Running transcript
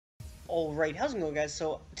Alright, how's it going, guys?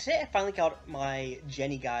 So today I finally got my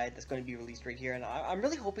Jenny guide that's going to be released right here, and I'm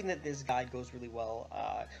really hoping that this guide goes really well.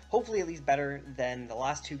 Hopefully at least better than the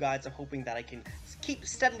last two guides. I'm hoping that I can keep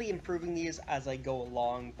steadily improving these as I go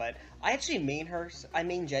along, but I actually main her, I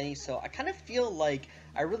main Jenny, so I kind of feel like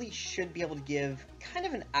I really should be able to give kind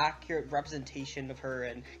of an accurate representation of her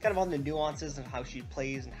and kind of on the nuances of how she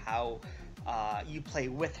plays and how you play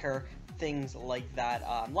with her. Things like that.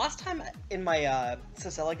 Last time in my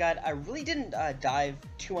Cicella guide, I really didn't dive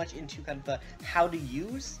too much into kind of the how to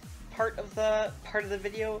use part of the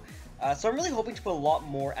video. So I'm really hoping to put a lot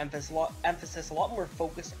more emphasis, a lot more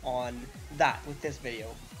focus on that with this video.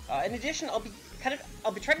 In addition, I'll be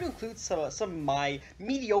trying to include some of my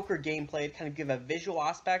mediocre gameplay to kind of give a visual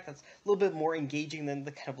aspect that's a little bit more engaging than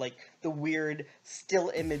the kind of like the weird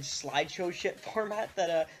still image slideshow shit format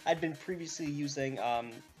that I'd been previously using.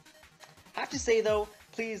 I have to say though,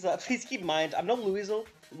 please keep in mind, I'm no Louisville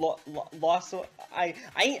lost, so I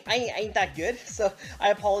ain't that good. So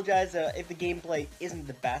I apologize if the gameplay isn't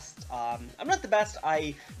the best. I'm not the best.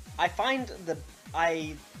 I find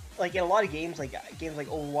like in a lot of games like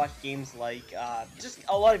Overwatch, games like just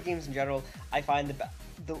a lot of games in general, I find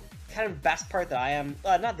the kind of best part that I am,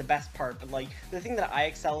 not the best part, but like the thing that I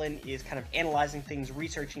excel in is kind of analyzing things,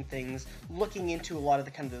 researching things, looking into a lot of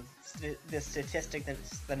the kind of the statistic,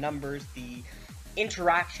 the numbers, the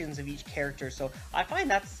interactions of each character. So I find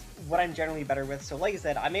that's what I'm generally better with. So like I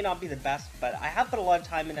said, I may not be the best, but I have put a lot of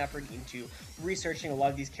time and effort into researching a lot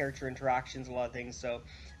of these character interactions, a lot of things. So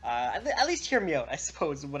at least hear me out, I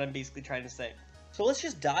suppose, is what I'm basically trying to say. So let's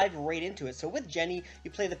just dive right into it. So with Jenny,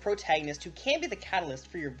 you play the protagonist who can be the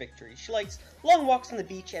catalyst for your victory. She likes long walks on the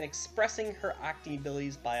beach and expressing her acting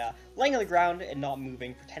abilities by laying on the ground and not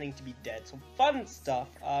moving, pretending to be dead. So fun stuff.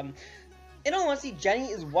 In all honesty, Jenny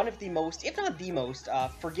is one of the most, if not the most,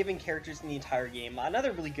 forgiving characters in the entire game.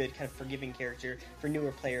 Another really good kind of forgiving character for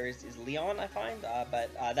newer players is Leon, I find, but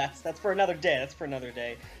that's for another day. That's for another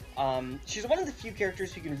day. She's one of the few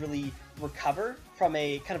characters who can really recover from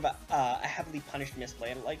a kind of a heavily punished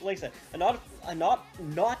misplay. And like I said, not a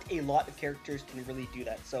lot of characters can really do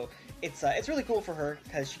that. So it's really cool for her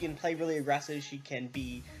because she can play really aggressive. She can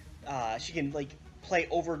be she can like play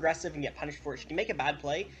over aggressive and get punished for it. She can make a bad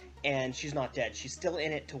play and she's not dead. She's still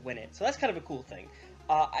in it to win it. So that's kind of a cool thing.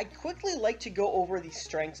 I quickly like to go over the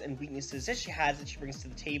strengths and weaknesses that she has, that she brings to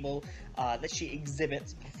the table, that she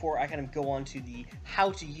exhibits before I kind of go on to the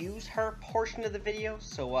how to use her portion of the video.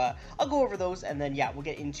 So I'll go over those and then yeah, we'll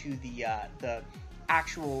get into the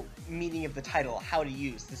actual meaning of the title, how to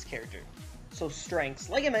use this character. So strengths,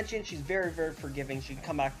 like I mentioned, she's very, very forgiving. She can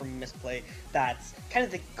come back from a misplay. That's kind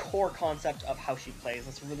of the core concept of how she plays.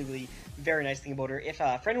 That's a really, really very nice thing about her. If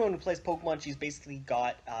for anyone who plays Pokemon, she's basically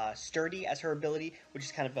got Sturdy as her ability, which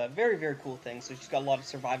is kind of a very, very cool thing. So she's got a lot of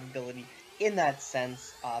survivability in that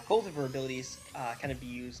sense. Both of her abilities can be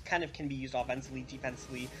used offensively,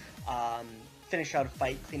 defensively, finish out a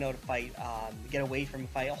fight, clean out a fight, get away from a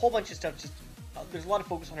fight, a whole bunch of stuff. Just there's a lot of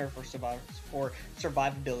focus on her for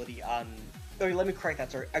survivability. Let me correct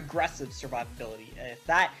that, sorry, aggressive survivability. If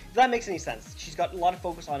that makes any sense. She's got a lot of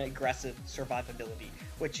focus on aggressive survivability,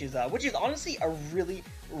 which is honestly a really,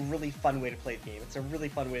 really fun way to play the game. It's a really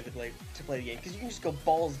fun way to play the game, because you can just go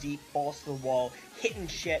balls deep, balls to the wall, hitting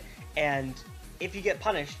shit, and if you get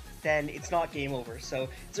punished, then it's not game over. So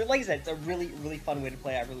like I said, it's a really, really fun way to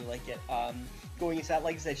play. I really like it. Going into that,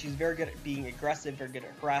 like I said, she's very good at being aggressive, very good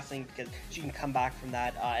at harassing, because she can come back from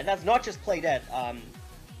that. And that's not just play dead.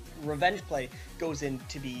 Revenge play goes in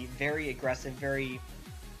to be very aggressive, very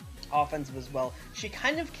offensive as well. She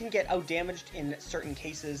kind of can get out-damaged in certain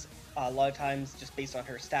cases, a lot of times, just based on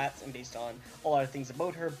her stats and based on a lot of things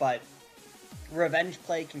about her, but revenge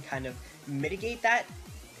play can kind of mitigate that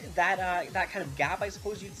kind of gap, I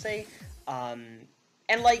suppose you'd say.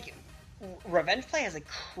 And like, revenge play has a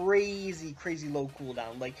crazy, crazy low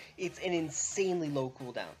cooldown. Like, it's an insanely low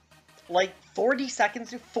cooldown. Like 40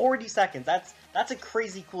 seconds. That's a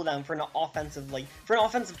crazy cooldown for an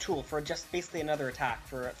offensive tool, for just basically another attack,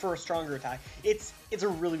 for a stronger attack. It's a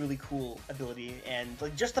really, really cool ability, and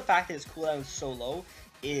like just the fact that its cooldown is so low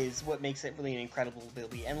is what makes it really an incredible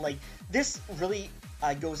ability. And like this really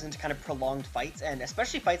goes into kind of prolonged fights, and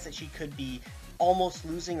especially fights that she could be almost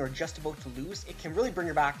losing or just about to lose. It can really bring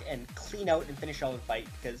her back and clean out and finish out a fight,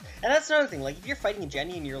 and that's another thing. Like if you're fighting a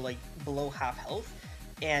Jenny and you're like below half health,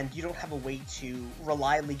 and you don't have a way to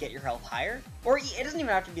reliably get your health higher, or it doesn't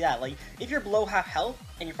even have to be that. Like, if you're below half health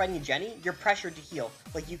and you're fighting a Jenny, you're pressured to heal.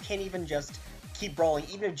 Like, you can't even just keep brawling,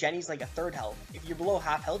 even if Jenny's like a third health. If you're below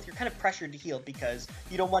half health, you're kind of pressured to heal, because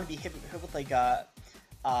you don't want to be hit with like a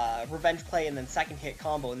revenge play and then second hit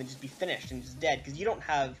combo and then just be finished and just dead, because you don't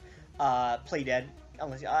have play dead.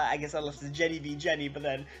 Unless I guess unless it's Jenny v Jenny, but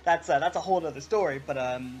then that's a whole other story.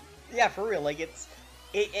 But yeah, for real, like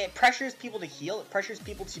it pressures people to heal. It pressures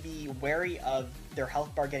people to be wary of their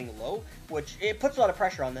health bar getting low, which it puts a lot of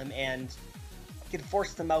pressure on them and can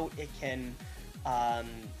force them out. It can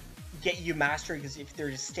get you mastery, because if they're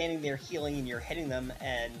just standing there healing and you're hitting them,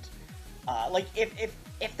 and like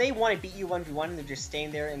if they want to beat you 1v1 and they're just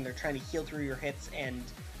staying there and they're trying to heal through your hits and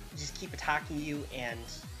just keep attacking you and,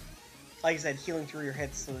 like I said, healing through your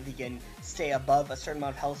hits so that they can stay above a certain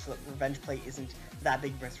amount of health so that revenge play isn't that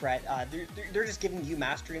big of a threat. They're just giving you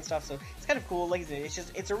mastery and stuff, so it's kind of cool. Like I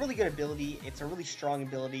said, it's a really good ability. It's a really strong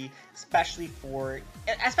ability, especially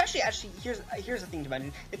actually here's the thing to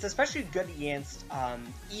mention. It's especially good against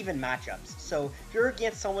even matchups. So if you're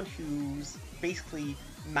against someone who's basically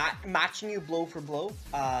matching you blow for blow,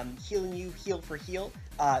 healing you heal for heal,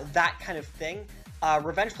 that kind of thing.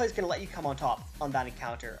 Revenge play is going to let you come on top on that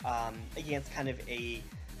encounter against kind of a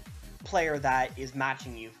player that is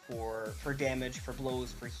matching you for damage, for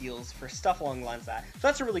blows, for heals, for stuff along the lines of that. So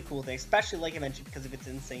that's a really cool thing, especially like I mentioned because of its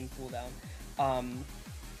insane cooldown.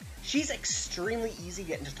 She's extremely easy to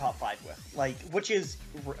get into top 5 with, like, which is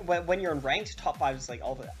when you're in ranked, top 5 is like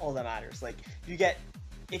all that matters. Like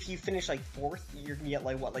if you finish like 4th, you're gonna get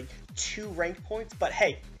like what, like 2 rank points, but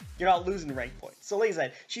hey, you're not losing rank points. So like I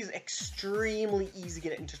said, she's extremely easy to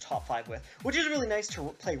get into top 5 with, which is really nice to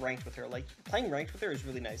play ranked with her. Like, playing ranked with her is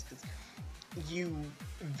really nice because you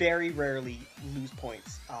very rarely lose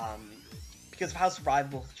points because of how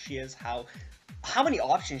survivable she is, how many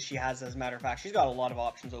options she has. As a matter of fact, she's got a lot of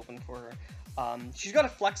options open for her. She's got a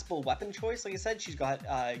flexible weapon choice. Like I said, she's got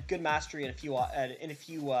good mastery in a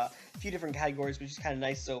few different categories, which is kind of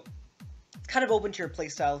nice. So it's kind of open to your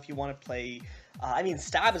playstyle if you want to play. I mean,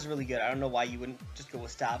 stab is really good. I don't know why you wouldn't just go with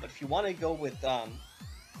stab, but if you want to go with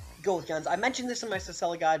guns, I mentioned this in my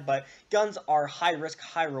Sicella guide, but guns are high risk,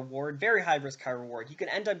 high reward, very high risk, high reward. You can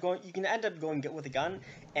end up going with a gun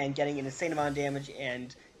and getting an insane amount of damage,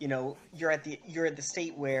 and you know you're at the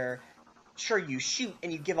state where, sure, you shoot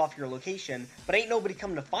and you give off your location, but ain't nobody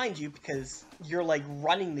coming to find you because you're like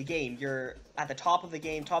running the game. You're at the top of the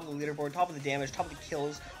game, top of the leaderboard, top of the damage, top of the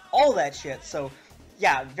kills, all that shit. So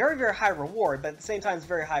yeah, very, very high reward, but at the same time, it's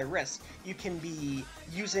very high risk. You can be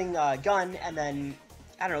using a gun and then,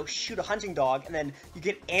 I don't know, shoot a hunting dog, and then you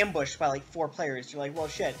get ambushed by like 4 players. You're like, well,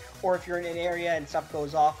 shit. Or if you're in an area and stuff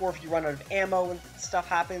goes off, or if you run out of ammo and stuff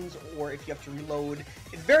happens, or if you have to reload.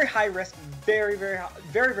 It's very high risk, very, very,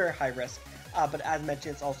 very, very high risk. But as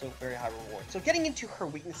mentioned, it's also very high reward. So getting into her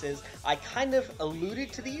weaknesses, I kind of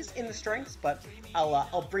alluded to these in the strengths, but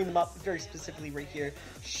I'll bring them up very specifically right here.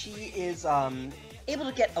 She is able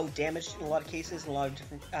to get out-damaged in a lot of cases, in a lot of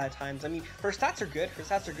different times. I mean, her stats are good.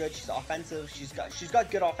 She's offensive. She's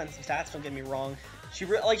got good offensive stats. Don't get me wrong. She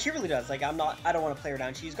really does. Like, I don't want to play her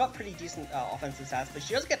down. She's got pretty decent offensive stats, but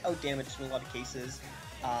she does get out-damaged in a lot of cases.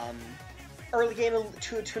 Early game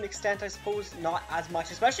to an extent, I suppose, not as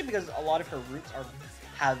much, especially because a lot of her roots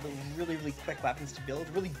have really, really quick weapons to build,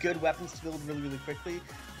 really good weapons to build really, really quickly.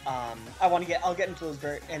 I'll get into those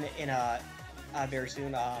very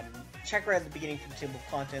soon. Check right at the beginning for the table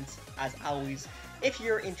of contents, as always, if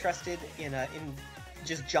you're interested in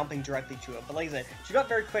just jumping directly to it. But like I said, she got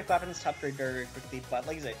very quick weapons to upgrade very, very quickly. But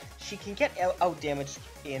like I said, she can get out damaged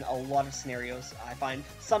in a lot of scenarios. I find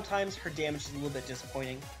sometimes her damage is a little bit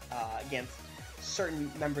disappointing against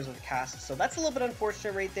certain members of the cast, so that's a little bit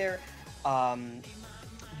unfortunate right there.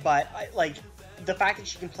 But like, the fact that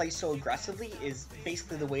she can play so aggressively is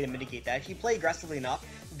basically the way to mitigate that. If you play aggressively enough,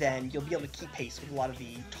 then you'll be able to keep pace with a lot of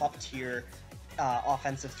the top tier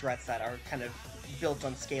offensive threats that are kind of built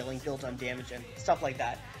on scaling, built on damage, and stuff like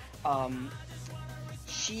that.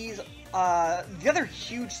 She's the other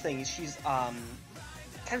huge thing is she's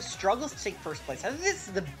kind of struggles to take first place. I think this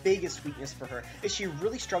is the biggest weakness for her, is she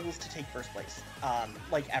really struggles to take first place,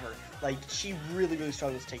 like ever. Like, she really, really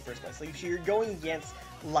struggles to take first place. Like, if you're going against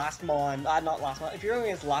if you're going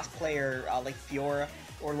against last player, like Fiora,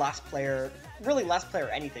 or last player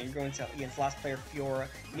anything, you're going against last player Fiora,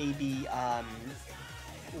 maybe,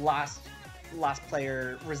 last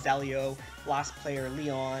player Rosalio, last player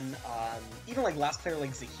Leon, even like last player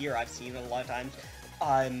like Zahir, I've seen a lot of times.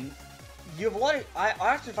 You have a lot of, I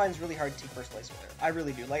often find it's really hard to take first place with her. I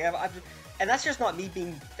really do. Like, and that's just not me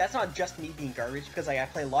being, that's not just me being garbage, because like, I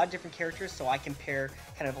play a lot of different characters, so I compare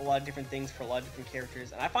kind of a lot of different things for a lot of different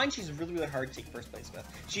characters, and I find she's really, really hard to take first place with.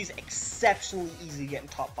 She's exceptionally easy to get in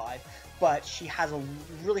top 5, but she has a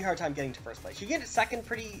really hard time getting to first place. She can get to second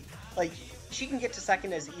pretty, like, she can get to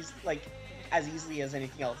second as easily as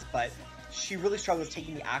anything else, but she really struggles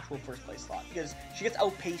taking the actual first place slot because she gets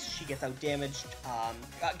outpaced, she gets outdamaged,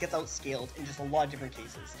 gets outscaled in just a lot of different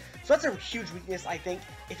cases. So that's a huge weakness, I think.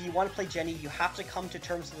 If you want to play Jenny, you have to come to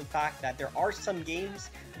terms with the fact that there are some games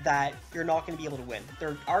that you're not going to be able to win.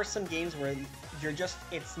 There are some games where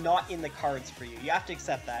it's not in the cards for you. You have to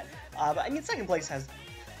accept that. But I mean, second place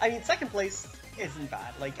isn't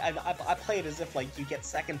bad. Like, I play it as if, like, you get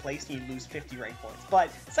second place and you lose 50 rank points. But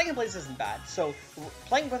second place isn't bad. So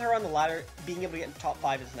playing with her on the ladder, being able to get in top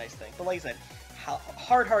 5 is a nice thing. But like I said,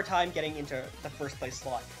 hard time getting into the first place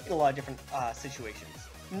slot in a lot of different situations.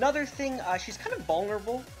 Another thing, she's kind of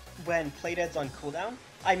vulnerable when Playdead's on cooldown.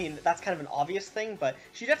 I mean, that's kind of an obvious thing, but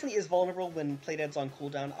she definitely is vulnerable when Playdead's on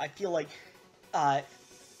cooldown. I feel like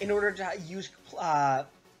in order to use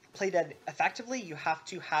Playdead effectively, you have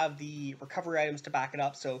to have the recovery items to back it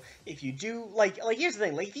up. So if you do, like here's the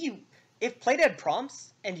thing, like if Playdead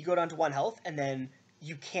prompts and you go down to 1 health and then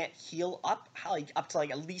you can't heal up, like up to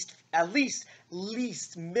like at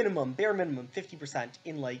least minimum, bare minimum 50%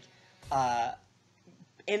 in like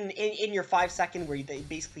in your 5-second where they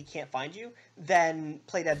basically can't find you, then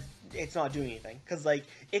Playdead, it's not doing anything. Because like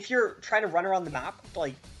if you're trying to run around the map,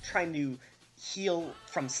 like trying to heal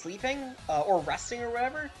from sleeping or resting or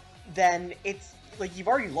whatever, then it's like you've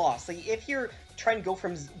already lost. Like if you're trying to go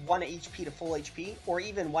from 1 HP to full HP, or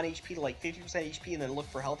even 1 HP to like 50% HP and then look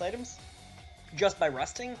for health items just by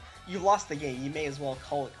resting, you lost the game. You may as well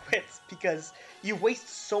call it quits because you waste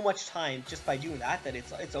so much time just by doing that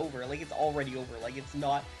it's over. Like it's already over. Like it's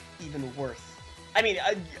not even worth. I mean,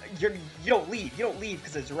 you don't leave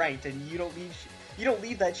because it's ranked, and you don't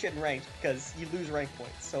leave that shit in ranked because you lose rank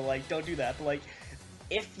points. So like, don't do that. But like,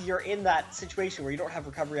 if you're in that situation where you don't have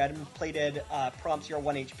recovery items, Playdead prompts you're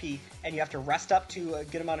 1 HP, and you have to rest up to a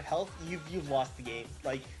good amount of health, you've lost the game.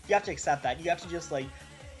 Like you have to accept that. You have to just like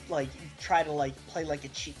try to like play like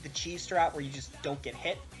the cheese strat where you just don't get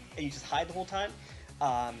hit and you just hide the whole time.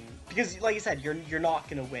 Because like I said, you're not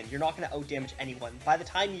gonna win. You're not gonna outdamage anyone. By the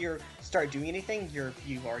time you start doing anything,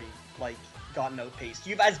 you've already like gotten outpaced.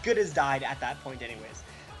 You've as good as died at that point, anyways.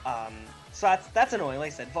 So that's annoying.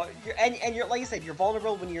 Like I said, you're like I said, you're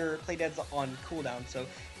vulnerable when your Playdead's on cooldown. So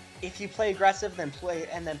if you play aggressive, then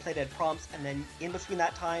Playdead prompts, and then in between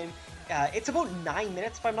that time, it's about 9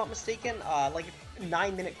 minutes if I'm not mistaken. Like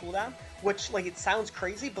 9-minute cooldown, which like it sounds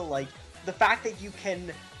crazy, but like the fact that you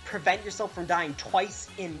can prevent yourself from dying twice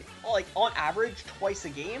in like on average twice a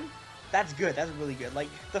game, that's good. That's really good. Like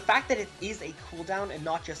the fact that it is a cooldown and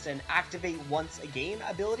not just an activate once a game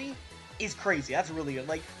ability is crazy. That's really good.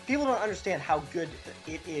 Like people don't understand how good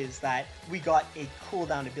it is that we got a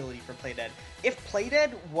cooldown ability for Playdead. If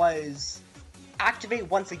Playdead was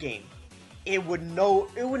activate once a game, it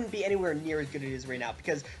wouldn't be anywhere near as good as it is right now,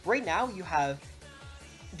 because right now you have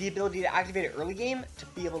the ability to activate it early game to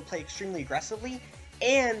be able to play extremely aggressively,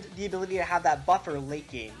 and the ability to have that buffer late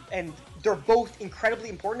game. And they're both incredibly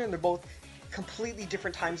important, and they're both completely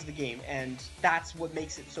different times of the game, and that's what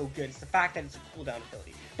makes it so good. It's the fact that it's a cooldown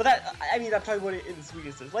ability. But that, I mean, I'm talking about it in its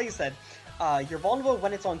weaknesses. Like I said, you're vulnerable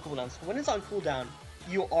when it's on cooldown. So when it's on cooldown,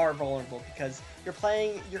 you are vulnerable because you're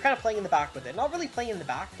kind of playing in the back with it. Not really playing in the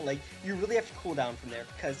back, but like you really have to cool down from there,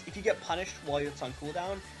 because if you get punished while it's on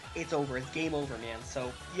cooldown, it's over. It's game over, man.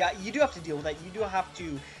 So yeah, you do have to deal with that.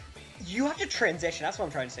 You have to transition. That's what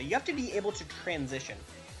I'm trying to say. You have to be able to transition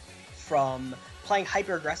from playing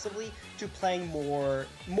hyper aggressively to playing more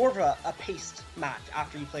of a paced match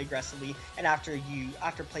after you play aggressively, and after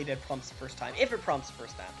Playdead prompts the first time. If it prompts the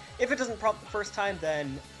first time. If it doesn't prompt the first time,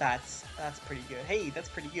 then that's pretty good. Hey, that's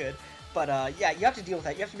pretty good. But yeah, you have to deal with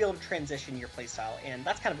that. You have to be able to transition your playstyle, and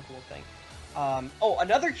that's kind of a cool thing. Oh,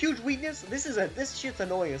 another huge weakness. This shit's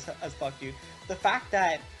annoying as fuck, dude. The fact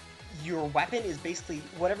that your weapon is basically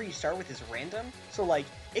whatever you start with is random. So like,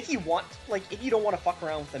 if you don't want to fuck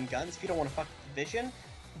around with them guns, if you don't want to fuck with the vision,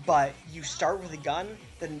 but you start with a gun,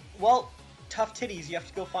 then well, tough titties. You have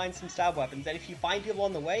to go find some stab weapons, and if you find people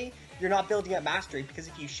on the way, you're not building up mastery, because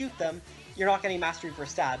if you shoot them, you're not getting mastery for a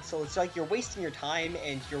stab. So it's like you're wasting your time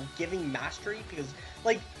and you're giving mastery, because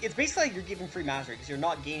like it's basically like you're giving free mastery because you're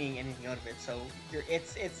not gaining anything out of it. So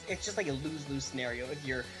it's just like a lose-lose scenario if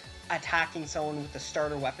you're attacking someone with a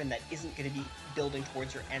starter weapon that isn't going to be building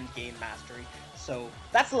towards your end game mastery. So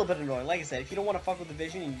that's a little bit annoying. Like I said, if you don't want to fuck with the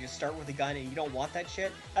vision and you just start with a gun and you don't want that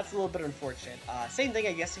shit, that's a little bit unfortunate. Same thing,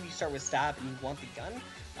 I guess, if you start with stab and you want the gun,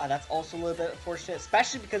 that's also a little bit unfortunate,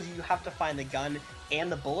 especially because you have to find the gun and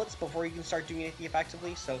the bullets before you can start doing anything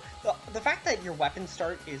effectively. So the fact that your weapon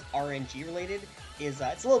start is RNG related is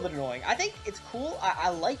it's a little bit annoying. I think it's cool. I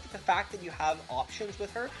like the fact that you have options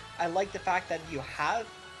with her. I like the fact that you have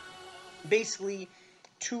basically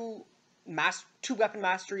two two weapon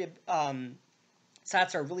mastery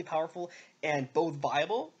stats are really powerful and both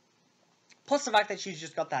viable. Plus the fact that she's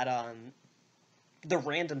just got that the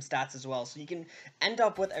random stats as well, so you can end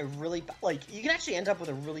up with a really you can actually end up with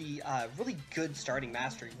a really good starting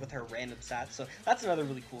mastery with her random stats. So that's another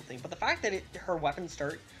really cool thing. But the fact that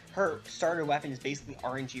her starter weapon is basically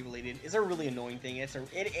RNG related is a really annoying thing. It's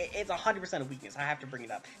 100% a weakness. I have to bring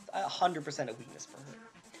it up. It's 100% a weakness for her.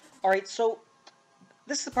 All right, so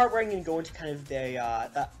this is the part where I'm going to go into kind of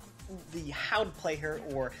the how to play her,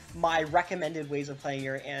 or my recommended ways of playing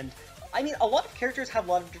her. And I mean, a lot of characters have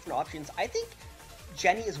a lot of different options. I think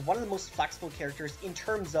Jenny is one of the most flexible characters in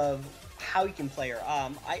terms of how you can play her.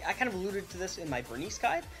 I kind of alluded to this in my Bernice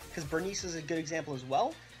guide, because Bernice is a good example as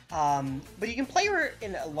well. But you can play her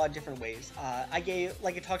in a lot of different ways. Like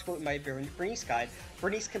I talked about in my Bernice guide,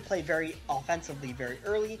 Bernice can play very offensively very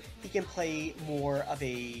early. He can play more of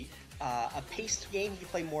a paced game. He can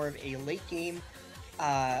play more of a late game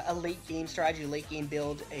strategy, late game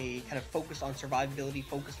build, a kind of focus on survivability,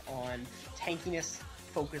 focus on tankiness,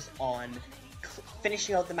 focus on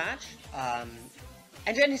finishing out the match.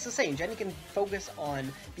 And Jenny's the same. Jenny can focus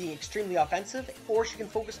on being extremely offensive, or she can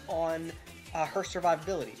focus on her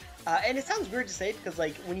survivability. And it sounds weird to say, because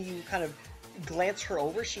like when you kind of glance her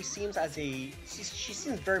over, she seems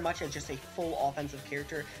very much as just a full offensive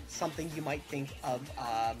character, something you might think of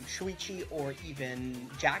Shuichi or even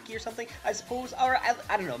Jackie or something, I suppose. Or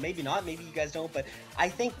I don't know, maybe not, maybe you guys don't, but I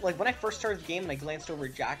think like when I first started the game and I glanced over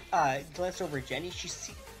Jenny,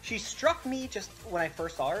 she struck me just when I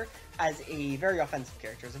first saw her as a very offensive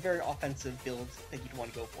character, as a very offensive build that you'd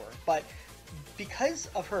want to go for. But because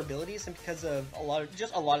of her abilities and because of a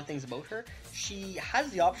lot of things about her, she has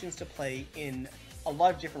the options to play in a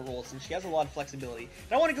lot of different roles, and she has a lot of flexibility.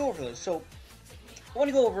 And I want to go over those. So I want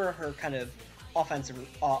to go over her kind of offensive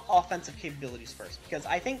capabilities first, because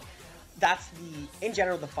I think that's in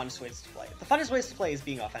general the funnest ways to play. The funnest ways to play is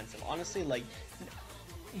being offensive. Honestly, like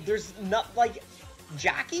there's not like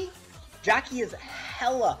Jackie is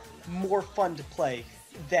hella more fun to play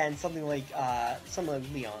than something like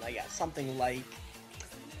Leon, I guess. Something like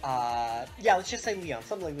yeah, let's just say Leon.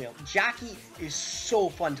 Something like Leon. Jackie is so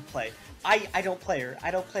fun to play. I don't play her.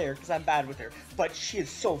 I don't play her because I'm bad with her. But she is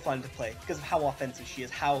so fun to play because of how offensive she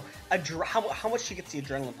is, how much she gets the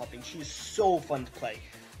adrenaline pumping. She is so fun to play.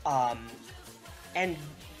 And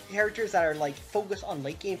characters that are like focused on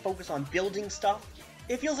late game, focused on building stuff,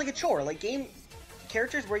 it feels like a chore. Like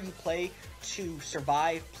characters where you play to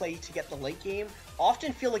survive, play to get the late game,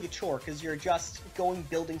 often feel like a chore because you're just going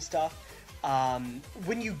building stuff.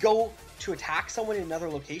 When you go to attack someone in another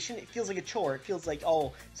location, it feels like a chore. It feels like,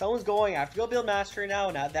 oh, someone's going, I have to go build mastery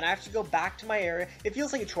now, then I have to go back to my area. It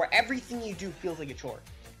feels like a chore. Everything you do feels like a chore.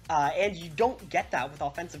 And you don't get that with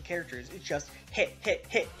offensive characters. It's just hit, hit,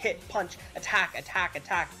 hit, hit, punch, attack, attack,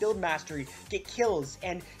 attack, build mastery, get kills,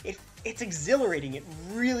 and it's exhilarating. It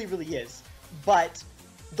really, really is. But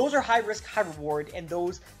those are high risk, high reward, and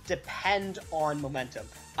those depend on momentum.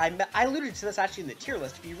 I alluded to this actually in the tier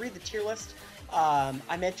list. If you read the tier list,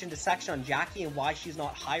 I mentioned a section on Jackie and why she's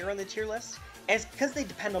not higher on the tier list. And it's because they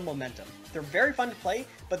depend on momentum. They're very fun to play,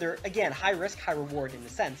 but they're, again, high risk, high reward in a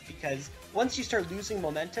sense, because once you start losing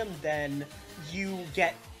momentum, then you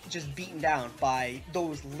get just beaten down by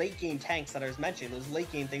those late game tanks that I was mentioning, those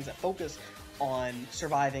late game things that focus on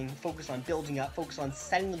surviving, focus on building up, focus on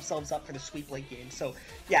setting themselves up for the sweep late game. So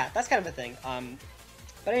yeah, that's kind of a thing.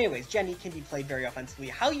 But anyways, Jenny can be played very offensively.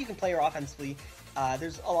 How you can play her offensively,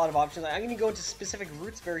 there's a lot of options. I'm going to go into specific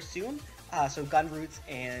routes very soon. So gun routes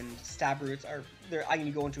and stab routes are there. I'm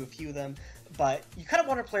going to go into a few of them, but you kind of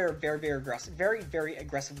want to play her very, very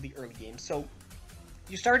aggressively early game. So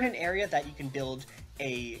you start in an area that you can build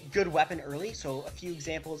a good weapon early. So a few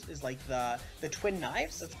examples is like the twin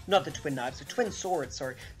knives. Not the twin knives, the twin swords.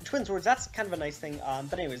 Sorry, the twin swords. That's kind of a nice thing.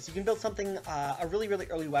 But anyways, you can build something a really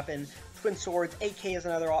early weapon. Twin swords, AK is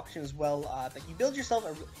another option as well. But you build yourself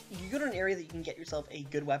you go to an area that you can get yourself a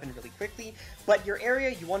good weapon really quickly. But your area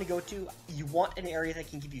you want to go to, you want an area that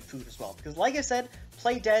can give you food as well. Because like I said,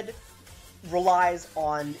 Play Dead relies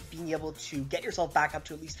on being able to get yourself back up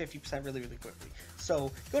to at least 50% really quickly.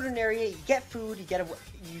 So go to an area, you get food, you get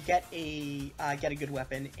a good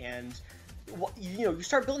weapon, and you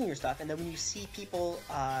start building your stuff. And then when you see people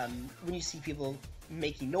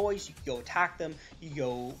making noise, you go attack them. You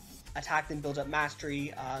go attack them, build up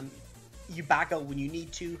mastery. You back out when you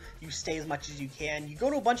need to. You stay as much as you can. You go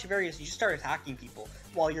to a bunch of areas. You just start attacking people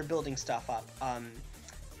while you're building stuff up.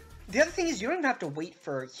 The other thing is you don't even have to wait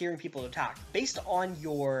for hearing people attack. Based on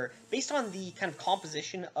the kind of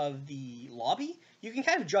composition of the lobby, you can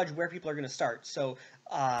kind of judge where people are going to start. So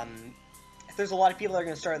if there's a lot of people that are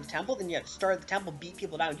going to start at the temple, then you have to start at the temple, beat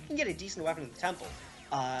people down. You can get a decent weapon at the temple,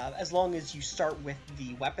 as long as you start with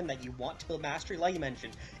the weapon that you want to build mastery. Like you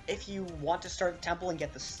mentioned, if you want to start at the temple and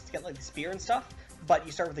get like the spear and stuff, but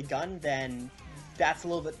you start with a gun, then that's a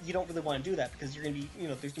little bit, you don't really want to do that, because you're going to be,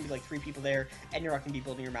 there's going to be like 3 people there, and you're not going to be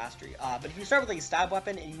building your mastery. But if you start with like a stab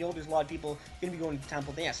weapon, and there's a lot of people going to be going to the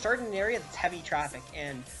temple, then yeah, start in an area that's heavy traffic,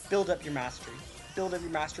 and build up your mastery. Build up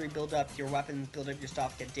your mastery, build up your weapons, build up your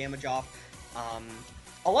stuff, get damage off.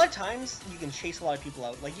 A lot of times, you can chase a lot of people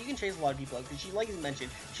out. Like, you can chase a lot of people out, because she, like you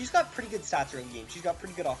mentioned, she's got pretty good stats early game. She's got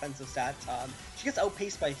pretty good offensive stats. She gets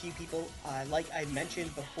outpaced by a few people, like I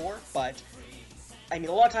mentioned before, but I mean,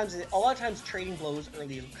 a lot of times trading blows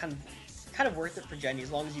early is kind of worth it for Jenny,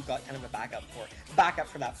 as long as you've got kind of a backup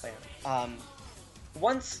for that player.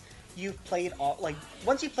 Once you've played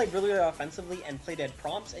really good offensively and played at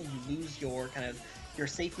prompts, and you lose your your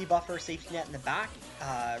safety buffer, safety net in the back,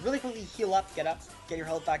 really quickly heal up, get your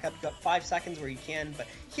health back up. You've got 5 seconds where you can, but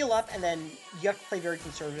heal up, and then you have to play very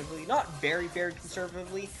conservatively. Not very, very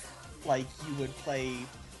conservatively, like you would play,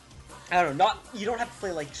 I don't know, you don't have to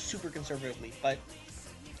play like super conservatively, but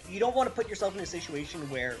you don't want to put yourself in a situation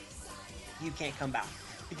where you can't come back,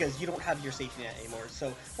 because you don't have your safety net anymore.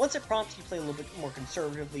 So once it prompts, you play a little bit more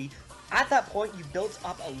conservatively. At that point, you built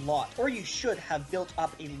up a lot, or you should have built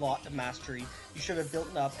up a lot of mastery. You should have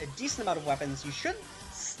built up a decent amount of weapons. You should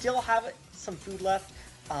still have some food left,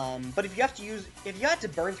 but if you had to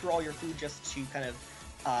burn through all your food just to kind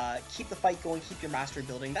of keep the fight going, keep your mastery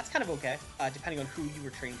building, that's kind of okay, depending on who you were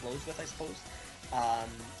trading blows with, I suppose.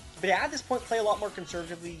 But yeah, at this point, play a lot more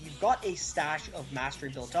conservatively. You've got a stash of mastery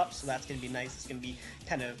built up, so that's going to be nice. It's going to be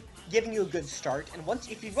kind of giving you a good start. And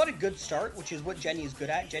if you've got a good start, which is what Jenny is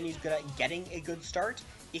good at, Jenny's good at getting a good start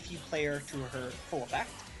if you play her to her full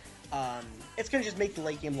effect. It's going to just make the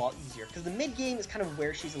late game a lot easier, because the mid game is kind of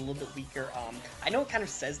where she's a little bit weaker. I know it kind of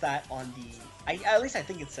says that on the, at least I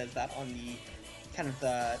think it says that on the kind of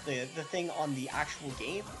the thing on the actual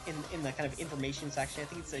game in the kind of information section. I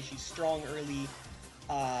think it says she's strong early,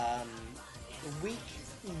 weak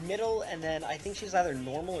middle, and then I think she's either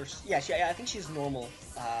normal or I think she's normal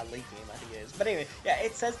late game, I think it is. But anyway, yeah,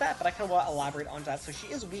 it says that, but I kind of want to elaborate on that. So she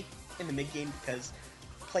is weak in the mid game because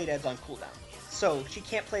play dead's on cooldown, so she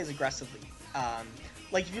can't play as aggressively.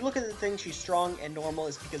 Like if you look at the thing, she's strong and normal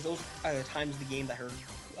is because those are the times of the game that her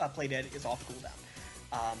play dead is off cooldown.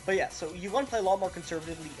 But yeah, so you want to play a lot more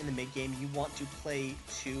conservatively in the mid game. You want to play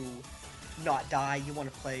to not die. You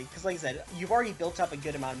want to play, because like I said, you've already built up a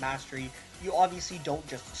good amount of mastery. You obviously don't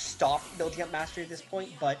just stop building up mastery at this point,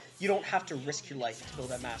 but you don't have to risk your life to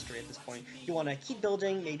build up mastery at this point. You want to keep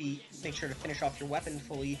building, maybe make sure to finish off your weapon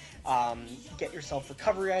fully, get yourself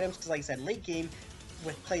recovery items, because like I said, late game,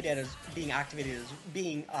 with play dead as being activated as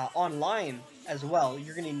being online as well,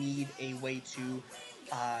 you're going to need a way to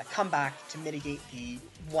come back to mitigate the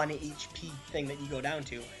 1 HP thing that you go down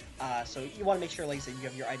to. So you want to make sure, like I said, you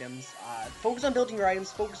have your items. Focus on building your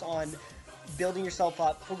items, focus on building yourself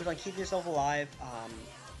up, focus on keeping yourself alive.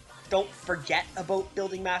 Don't forget about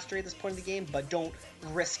building mastery at this point in the game, but don't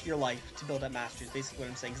risk your life to build up mastery is basically what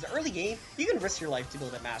I'm saying. Because the early game, you can risk your life to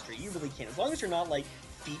build up mastery. You really can. As long as you're not, like,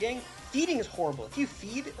 feeding. Feeding is horrible. If you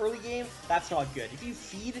feed early game, that's not good. If you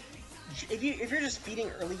feed, if you're just feeding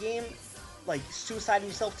early game, like suiciding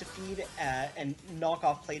yourself to feed and knock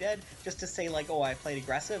off play dead just to say like, oh, I played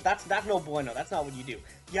aggressive, that's no bueno. That's not what you do.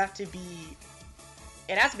 You have to be,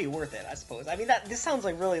 it has to be worth it, I suppose. I mean, this sounds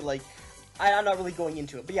like really like, I'm not really going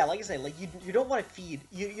into it, but yeah, like I say, like you don't want to feed,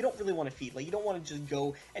 you don't really want to feed, like you don't want to just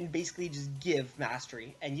go and basically just give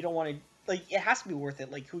mastery, and you don't want to, like, it has to be worth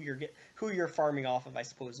it, like who you're farming off of, I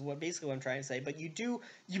suppose, is basically what I'm trying to say. But you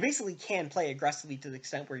basically can play aggressively to the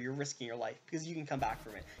extent where you're risking your life, because you can come back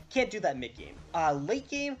from it. Can't do that mid game. Late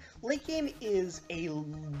game is a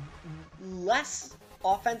less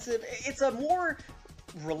offensive, it's a more,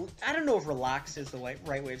 I don't know if relaxed is the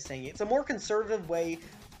right way of saying it. It's a more conservative way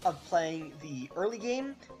of playing the early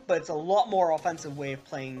game, but it's a lot more offensive way of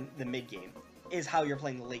playing the mid game, is how you're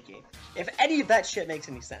playing the late game. If any of that shit makes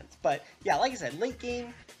any sense. But yeah, like I said, late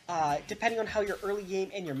game, depending on how your early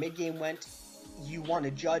game and your mid game went, you want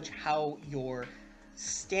to judge how you're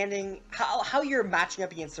standing, how you're matching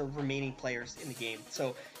up against the remaining players in the game.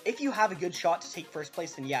 So if you have a good shot to take first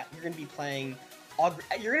place, then yeah, you're going to be playing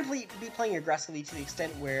aggressively to the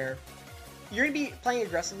extent where you're going to be playing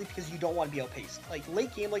aggressively because you don't want to be outpaced. Like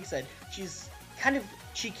late game, like I said,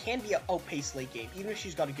 she can be outpaced late game, even if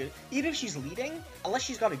she's leading, unless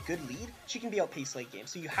she's got a good lead, she can be outpaced late game.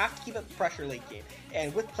 So you have to keep up the pressure late game,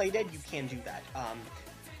 and with play dead, you can do that.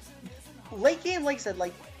 Late game, like I said,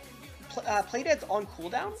 like play dead's on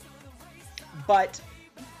cooldown, but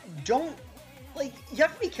don't like, you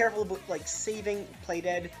have to be careful about, like, saving play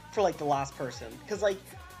dead for, like, the last person. Because, like,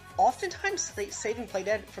 oftentimes saving play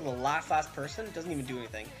dead for the last person doesn't even do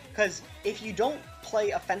anything. Because if you don't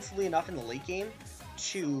play offensively enough in the late game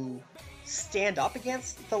to stand up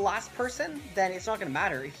against the last person, then it's not going to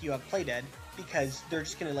matter if you have play dead, because they're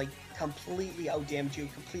just going to, like, completely out-damage you,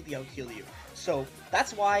 completely out-heal you. So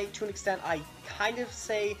that's why, to an extent, I kind of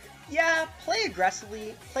say, yeah, play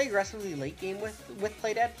aggressively late game with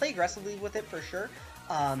play dead, play aggressively with it for sure.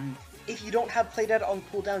 If you don't have play dead on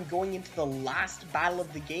cooldown going into the last battle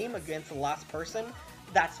of the game against the last person,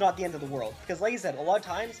 that's not the end of the world. Because like I said, a lot of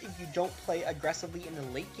times, if you don't play aggressively in the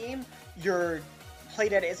late game, your play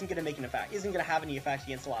dead isn't going to make an effect, isn't going to have any effect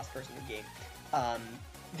against the last person in the game.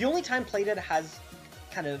 The only time play dead has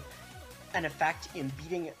kind of an effect in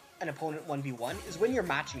beating an opponent 1v1 is when you're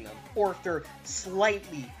matching them, or if they're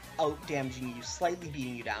slightly out-damaging you, slightly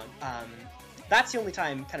beating you down. That's the only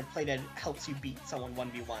time kind of play dead helps you beat someone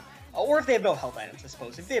 1v1. Or if they have no health items, I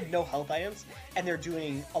suppose. If they have no health items and they're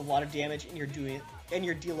doing a lot of damage and you're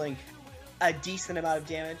dealing a decent amount of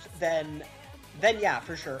damage, then yeah,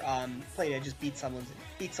 for sure, play dead just beat someone's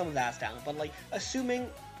ass down. But like, assuming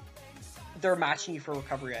they're matching you for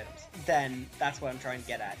recovery items, then that's what I'm trying to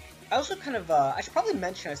get at. I also kind of, I should probably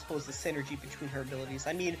mention, I suppose, the synergy between her abilities.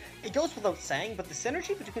 I mean, it goes without saying, but the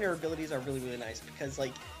synergy between her abilities are really, really nice, because,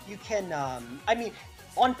 like, you can, I mean,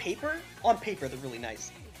 on paper, they're really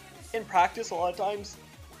nice. In practice, a lot of times,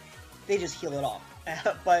 they just heal it off.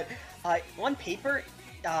 But, on paper,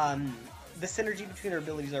 the synergy between her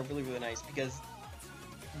abilities are really, really nice, because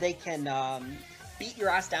they can, beat your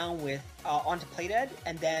ass down with, onto play dead,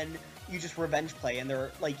 and then you just revenge play, and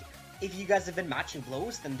they're, like, if you guys have been matching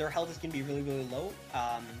blows, then their health is going to be really, really low.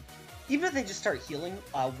 Even if they just start healing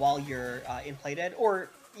while you're in play dead, or,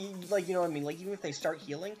 like, you know what I mean, like, even if they start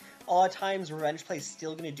healing, a lot of times revenge play is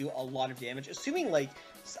still going to do a lot of damage, assuming, like,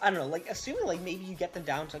 I don't know, like, assuming, like, maybe you get them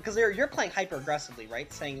down to, because you're playing hyper aggressively,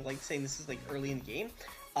 right, saying this is, like, early in the game.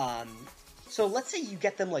 So let's say you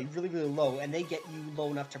get them, like, really, really low, and they get you low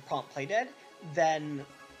enough to prompt play dead, then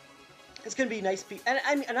it's going to be nice. And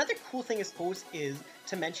I mean, another cool thing, I suppose, is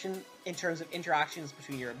to mention in terms of interactions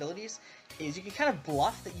between your abilities, is you can kind of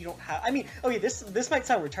bluff that you don't have. I mean, okay, this might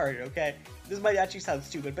sound retarded, okay? This might actually sound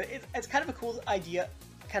stupid, but it's kind of a cool idea,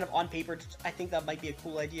 kind of on paper. I think that might be a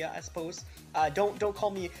cool idea, I suppose. Don't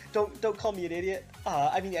call me an idiot.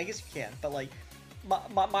 I mean, I guess you can, but like,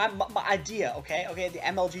 my idea, okay, the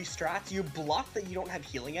MLG strats, you bluff that you don't have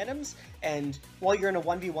healing items, and while you're in a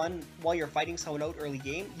 1v1, while you're fighting someone out early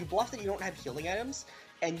game, you bluff that you don't have healing items,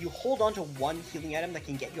 and you hold on to one healing item that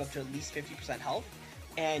can get you up to at least 50% health,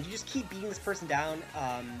 and you just keep beating this person down,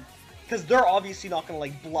 because they're obviously not going to,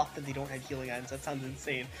 like, bluff that they don't have healing items. That sounds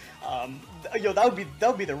insane. Yo, that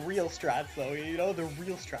would be the real strats, though, you know, the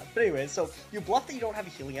real strats. But anyway, so you bluff that you don't have a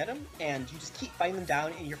healing item, and you just keep fighting them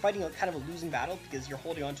down, and you're fighting kind of a losing battle because you're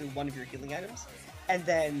holding on to one of your healing items, and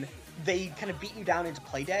then they kind of beat you down into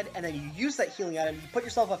play dead, and then you use that healing item, you put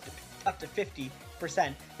yourself up to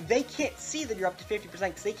 50%. They can't see that you're up to 50%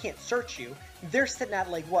 because they can't search you. They're sitting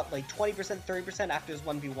at, like, what, like 20%, 30% after this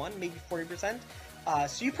 1v1, maybe 40%.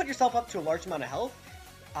 So you put yourself up to a large amount of health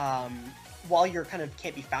while you're kind of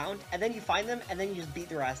can't be found, and then you find them, and then you just beat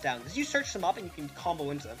their ass down. Because you search them up and you can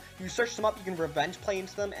combo into them. You search them up, you can revenge play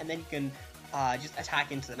into them, and then you can just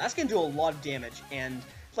attack into them. That's going to do a lot of damage, and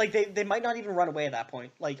like they might not even run away at that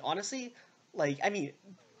point. Like, honestly, like, I mean,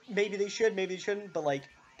 maybe they should, maybe they shouldn't, but like,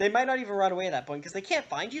 they might not even run away at that point, because they can't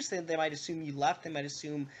find you, so they might assume you left, they might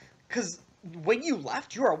assume, because when you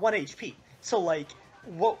left, you are 1 HP. So like,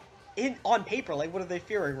 what... on paper, like, what are they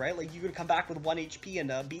fearing, right? Like, you could come back with 1 HP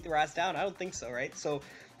and beat their ass down? I don't think so, right? So,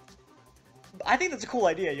 I think that's a cool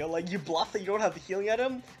idea, yo. Like, you bluff that you don't have the healing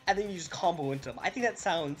item, and then you just combo into them. I think that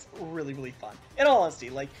sounds really, really fun. In all honesty,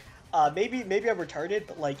 like, maybe I'm retarded,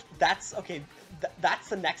 but, like, that's, okay, that's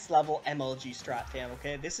the next level MLG strat, fam,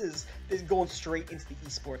 okay? This is going straight into the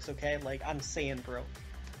esports, okay? Like, I'm saying, bro.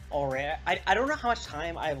 Alright, I don't know how much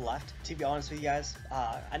time I have left, to be honest with you guys.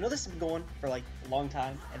 I know this has been going for, like, a long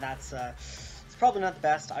time, and that's, it's probably not the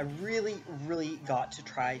best. I really, really got to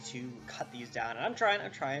try to cut these down, and I'm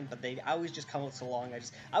trying, but they always just come out so long. I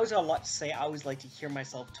always got a lot to say. I always like to hear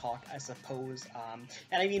myself talk, I suppose.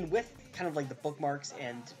 And I mean, with kind of, like, the bookmarks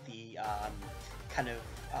and the, kind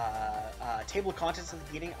of, table of contents at the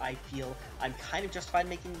beginning, I feel I'm kind of justified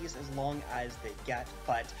making these as long as they get,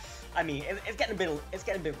 but... I mean, it's getting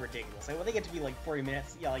a bit ridiculous. Like, when they get to be like 40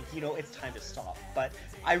 minutes, yeah, like, you know, it's time to stop. But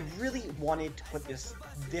I really wanted to put this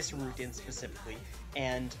route in specifically,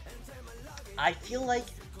 and I feel like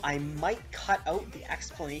I might cut out the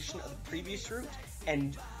explanation of the previous route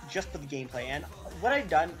and just for the gameplay. And what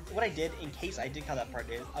I did, in case I did cut that part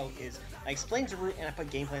out, is I explained the route and I put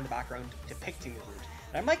gameplay in the background depicting the route.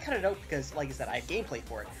 And I might cut it out because, like I said, I have gameplay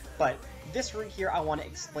for it. But this route here I want to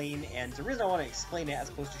explain, and the reason I want to explain it as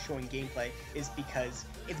opposed to showing gameplay is because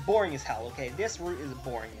it's boring as hell, okay? This route is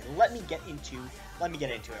boring, and let me get into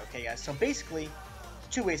it, okay, guys? So basically,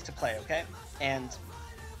 2 ways to play, okay? And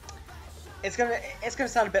it's gonna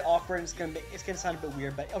sound a bit awkward, it's gonna sound a bit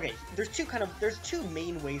weird, but okay, there's two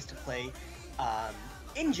main ways to play.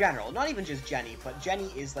 In general, not even just Jenny, but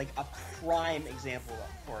Jenny is like a prime example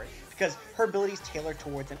for it, because her abilities tailor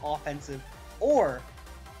towards an offensive or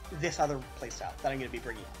this other playstyle that I'm going to be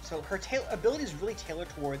bringing up. So her abilities really tailor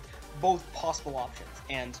towards both possible options,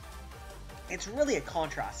 and it's really a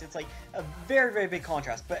contrast. It's like a very, very big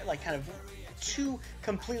contrast, but like kind of 2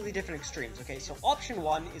 completely different extremes, okay? So option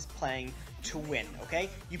 1 is playing to win, okay?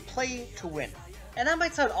 You play to win. And that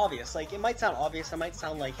might sound obvious, like, it might sound obvious, it might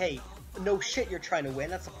sound like, hey, no shit, you're trying to win,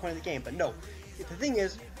 that's the point of the game. But no, the thing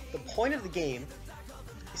is, the point of the game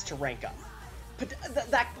is to rank up. But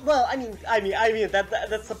that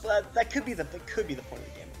could be the point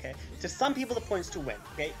of the game, okay? To some people, the point is to win,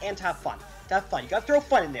 okay, and to have fun. To have fun, you gotta throw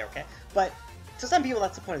fun in there, okay? But to some people,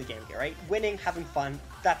 that's the point of the game, okay, right? Winning, having fun,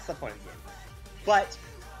 that's the point of the game. But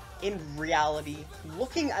in reality,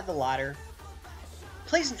 looking at the ladder,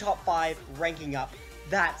 placing top 5, ranking up,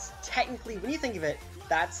 that's technically, when you think of it,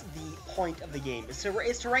 that's the point of the game, is to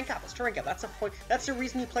rank up, that's the point, that's the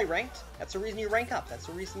reason you play ranked, that's the reason you rank up, that's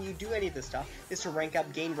the reason you do any of this stuff, is to rank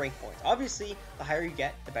up, gain rank points. Obviously, the higher you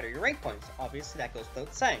get, the better your rank points, obviously that goes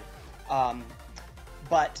without saying.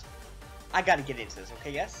 But I gotta get into this,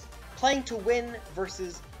 okay, yes? Playing to win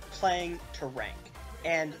versus playing to rank.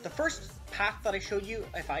 And the first path that I showed you,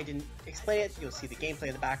 if I didn't explain it, you'll see the gameplay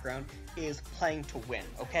in the background, is playing to win,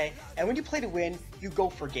 okay? And when you play to win, you go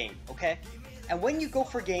for game, okay? And when you go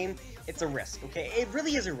for game, it's a risk, okay? It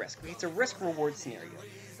really is a risk, okay? It's a risk-reward scenario.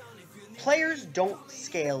 Players don't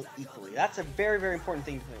scale equally. That's a very, very important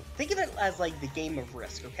thing to think. Think of it as like the game of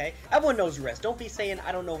Risk, okay? Everyone knows Risk. Don't be saying,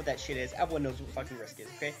 I don't know what that shit is. Everyone knows what fucking Risk is,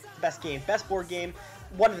 okay? It's the best game. Best board game.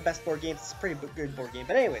 One of the best board games. It's a pretty good board game.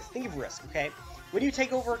 But anyways, think of Risk, okay? When you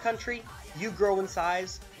take over a country, you grow in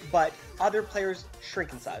size, but other players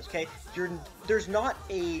shrink in size, okay? There's not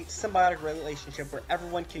a symbiotic relationship where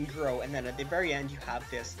everyone can grow, and then at the very end you have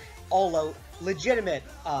this all-out, legitimate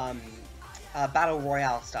battle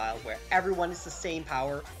royale style where everyone is the same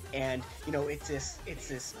power, and you know it's this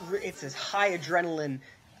high adrenaline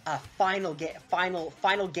final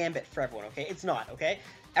gambit for everyone. Okay, it's not, okay.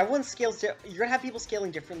 Everyone scales. You're gonna have people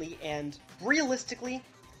scaling differently, and realistically,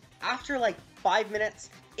 after like 5 minutes,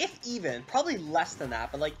 if even, probably less than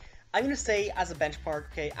that, but like I'm gonna say as a benchmark,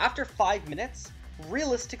 okay, after 5 minutes,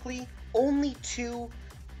 realistically, only 2,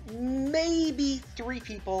 maybe 3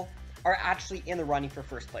 people are actually in the running for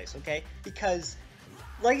first place, okay? Because,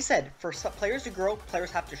 like I said, for some players to grow, players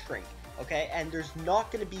have to shrink, okay? And there's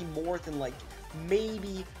not going to be more than, like,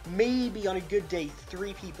 maybe on a good day,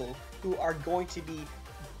 3 people who are going to be,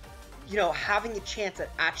 you know, having a chance at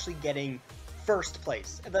actually getting first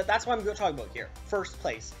place. That's what I'm going to talk about here. First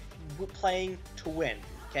place. Playing to win,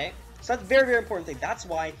 okay? So that's a very, very important thing. That's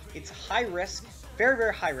why it's high risk, very,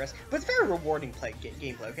 very high risk, but it's very rewarding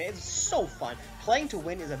gameplay, okay? It's so fun. Playing to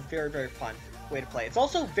win is a very, very fun way to play. It's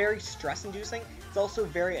also very stress-inducing. It's also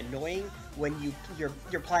very annoying when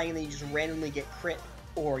you're playing and then you just randomly get crit,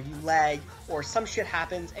 or you lag, or some shit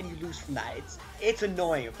happens and you lose from that. It's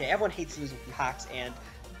annoying, okay? Everyone hates losing from hacks, and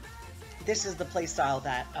this is the playstyle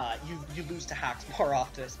that you lose to hacks more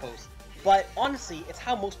often, I suppose. But honestly, it's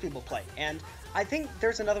how most people play, and I think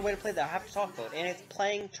there's another way to play that I have to talk about, and it's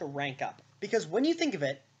playing to rank up. Because when you think of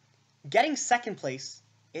it, getting second place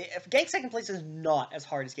is not as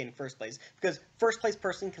hard as getting first place, because first place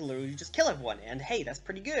person can literally just kill everyone, and hey, that's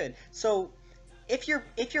pretty good. So if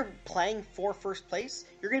you're playing for first place,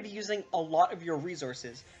 you're going to be using a lot of your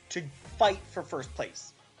resources to fight for first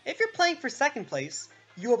place. If you're playing for second place,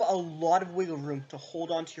 you have a lot of wiggle room to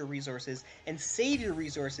hold on to your resources and save your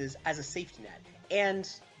resources as a safety net. And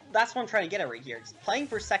that's what I'm trying to get at right here. It's playing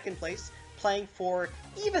for second place, playing for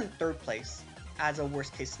even third place as a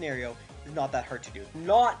worst case scenario is not that hard to do.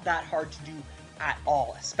 Not that hard to do at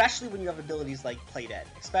all, especially when you have abilities like Play Dead,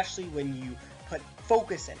 especially when you put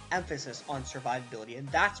focus and emphasis on survivability, and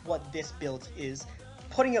that's what this build is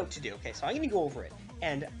putting out to do. Okay, so I'm going to go over it,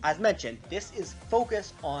 and as mentioned, this is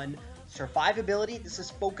focused on survivability, this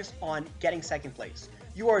is focused on getting second place.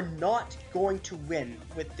 You are not going to win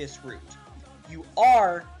with this route. You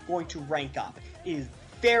are going to rank up. It is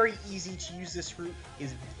very easy to use this route. It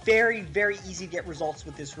is very, very easy to get results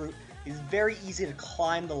with this route. It is very easy to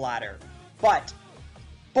climb the ladder. But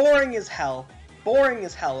Boring as hell. Boring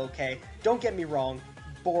as hell, okay? Don't get me wrong.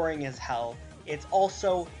 Boring as hell. It's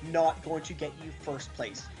also not going to get you first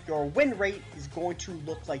place. Your win rate is going to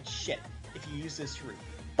look like shit if you use this route.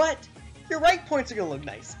 But your rank points are gonna look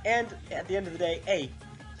nice. And at the end of the day, hey,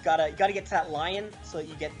 you gotta get to that lion so that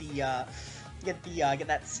you get the get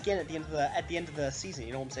that skin at the end of the season.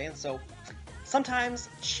 You know what I'm saying? So sometimes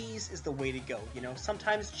cheese is the way to go, you know?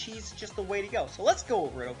 Sometimes cheese is just the way to go. So let's go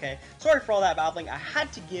over it, okay? Sorry for all that babbling. I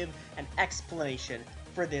had to give an explanation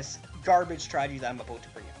for this garbage strategy that I'm about to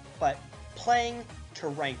bring up. But playing to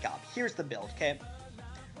rank up. Here's the build, okay?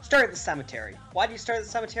 Start at the cemetery. Why do you start at the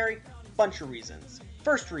cemetery? Bunch of reasons.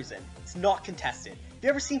 First reason, it's not contested. Have you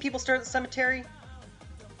ever seen people start at the cemetery?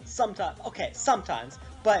 Sometimes. Okay, sometimes.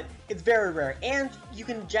 But it's very rare. And you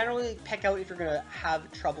can generally pick out if you're going to have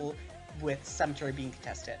trouble with cemetery being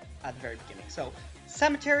contested at the very beginning. So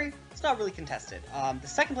cemetery, it's not really contested. The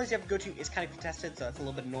second place you have to go to is kind of contested, so that's a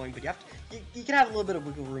little bit annoying, but you can have a little bit of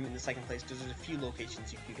wiggle room in the second place because there's a few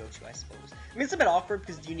locations you can go to, I suppose. I mean, it's a bit awkward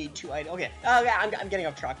because you need 2 items. Okay, I'm getting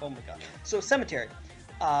off track. Oh my god. So cemetery,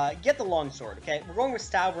 get the longsword. Okay, we're going with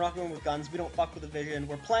stab. We're not going with guns. We don't fuck with the vision.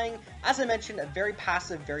 We're playing, as I mentioned, a very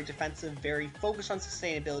passive, very defensive, very focused on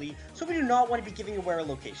sustainability. So we do not want to be giving away our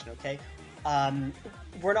location. Okay.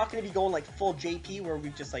 We're not going to be going like full JP where we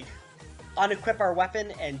just like unequip our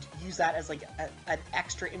weapon and use that as like an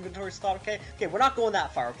extra inventory slot. Okay, we're not going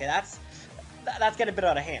that far. Okay, that's getting a bit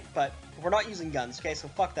out of hand, but we're not using guns. Okay, so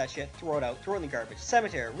fuck that shit. Throw it out. Throw it in the garbage.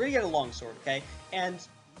 Cemetery. We're gonna get a longsword. Okay, and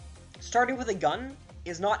starting with a gun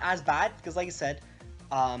is not as bad because, like I said,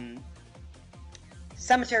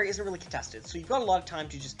 cemetery isn't really contested, so you've got a lot of time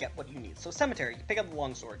to just get what you need. So cemetery, you pick up the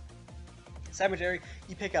longsword. Cemetery,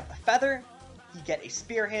 you pick up a feather, you get a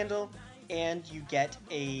spear handle, and you get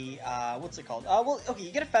a what's it called? Well, okay,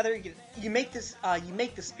 you get a feather. You make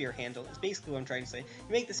the spear handle. Is basically what I'm trying to say.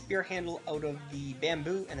 You make the spear handle out of the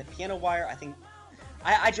bamboo and the piano wire. I think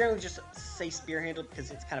I generally just say spear handle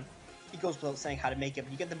because it's kind of, it goes without saying how to make it,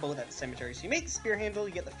 but you get them both at the cemetery. So you make the spear handle,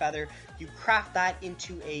 you get the feather, you craft that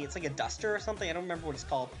into it's like a duster or something. I don't remember what it's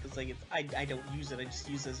called because like I don't use it. I just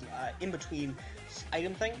use it as an in-between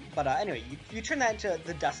item thing. But anyway, you turn that into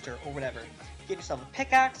the duster or whatever. Get yourself a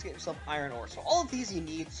pickaxe, get yourself iron ore. So all of these you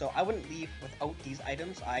need, so I wouldn't leave without these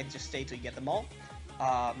items. I'd just stay till you get them all.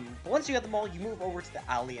 But once you get them all, you move over to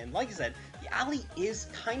the alley. And like I said, the alley is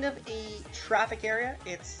kind of a traffic area.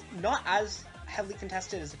 It's not as heavily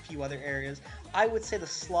contested as a few other areas. I would say the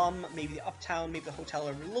slum, maybe the uptown, maybe the hotel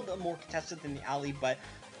are a little bit more contested than the alley, but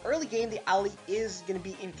early game, the alley is going to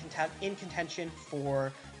be in contention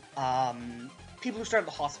for people who start at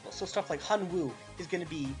the hospital. So stuff like Hunwoo is going to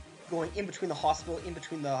be going in between the hospital, in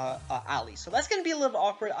between the alley. So that's going to be a little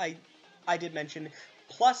awkward, I did mention.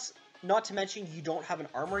 Plus, not to mention, you don't have an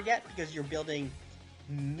armor yet because you're building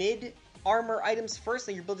mid-armor items first,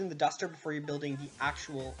 and you're building the duster before you're building the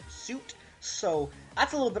actual suit. So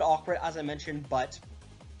that's a little bit awkward, as I mentioned, but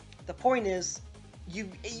the point is, you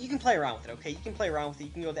can play around with it, okay? You can play around with it, you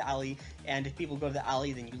can go to the alley, and if people go to the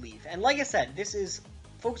alley, then you leave. And like I said, this is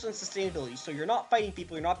focused on sustainability, so you're not fighting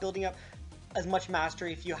people, you're not building up as much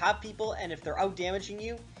mastery. If you have people, and if they're out damaging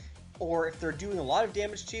you, or if they're doing a lot of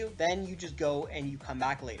damage to you, then you just go and you come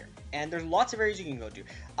back later. And there's lots of areas you can go to.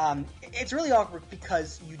 It's really awkward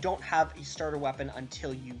because you don't have a starter weapon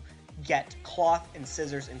until you get cloth and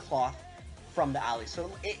scissors and cloth from the alley.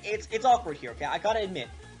 So it's awkward here, okay? I gotta admit,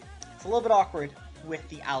 it's a little bit awkward with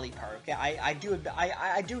the alley part, okay? I do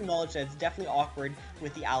acknowledge that it's definitely awkward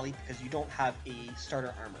with the alley because you don't have a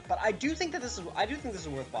starter armor. But I do think this is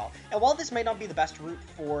worthwhile. And while this might not be the best route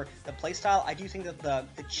for the playstyle, I do think that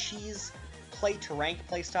the cheese play to rank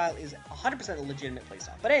playstyle is 100% a legitimate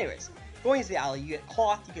playstyle. But anyways, going into the alley, you get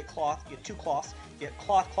cloth, you get 2 cloths, you get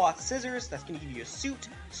cloth, scissors. That's going to give you a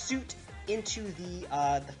suit into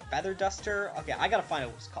the feather duster. Okay, I gotta find out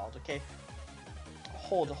what it's called. Okay,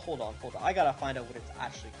 hold on. I gotta find out what it's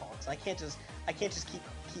actually called. So I can't just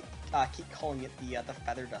keep calling it the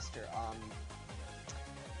feather duster.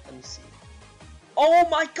 Let me see. Oh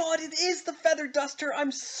my god, it is the feather duster!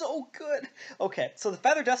 I'm so good! Okay, so the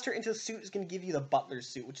feather duster into the suit is going to give you the butler's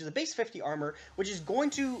suit, which is a base 50 armor, which is going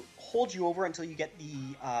to hold you over until you get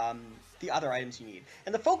the other items you need.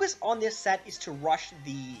 And the focus on this set is to rush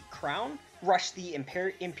the crown, rush the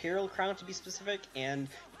imperial crown to be specific, and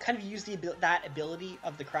kind of use that ability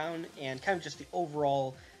of the crown and kind of just the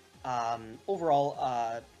overall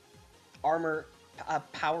armor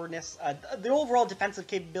powerness, the overall defensive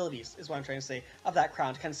capabilities is what I'm trying to say of that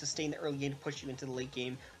crown to kind of sustain the early game to push you into the late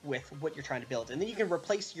game with what you're trying to build. And then you can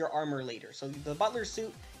replace your armor later. So the butler's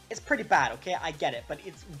suit is pretty bad, okay? I get it, but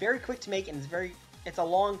it's very quick to make and it's a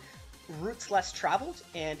long routes less traveled,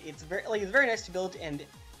 and it's very nice to build, and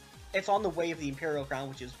it's on the way of the Imperial Crown,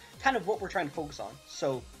 which is kind of what we're trying to focus on.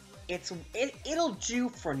 So it'll do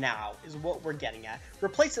for now, is what we're getting at.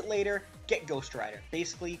 Replace it later, get Ghost Rider.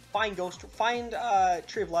 Basically, find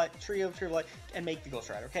Tree of Light, and make the Ghost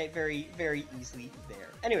Rider. Okay, very, very easily there.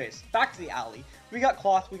 Anyways, back to the alley. We got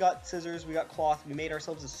cloth, we got scissors, we got cloth, we made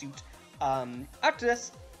ourselves a suit. After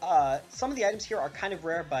this, some of the items here are kind of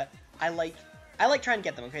rare, but I like trying to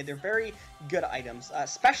get them, okay? They're very good items,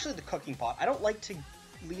 especially the cooking pot. I don't like to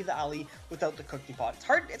leave the alley without the cooking pot.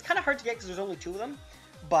 It's kind of hard to get because there's only 2 of them,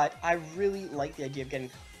 but I really like the idea of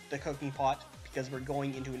getting the cooking pot because we're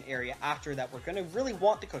going into an area after that we're going to really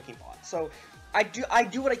want the cooking pot. So I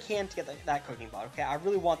do what I can to get that cooking pot, okay? I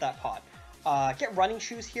really want that pot. Get running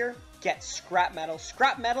shoes here, get scrap metal.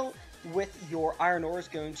 Scrap metal with your iron ore is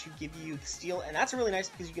going to give you the steel, and that's really nice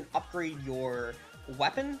because you can upgrade your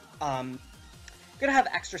weapon. Gonna have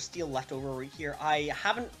extra steel left over right here. I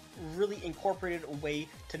haven't really incorporated a way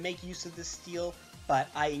to make use of this steel, but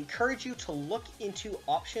I encourage you to look into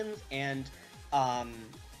options and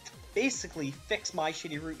basically fix my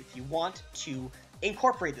shitty route if you want to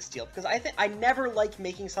incorporate the steel, because I never like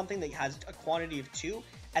making something that has a quantity of 2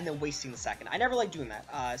 and then wasting the second. I never like doing that.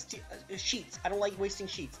 Sheets. I don't like wasting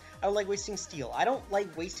sheets. I don't like wasting steel. I don't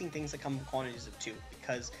like wasting things that come in quantities of 2,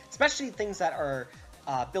 because especially things that are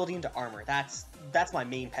building into armor. That's my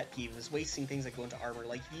main pet peeve, is wasting things that go into armor.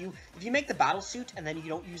 Like if you make the battle suit and then you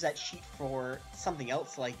don't use that sheet for something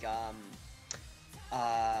else, like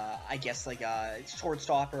I guess like a sword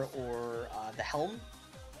stopper or the helm,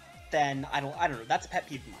 then I don't know. That's a pet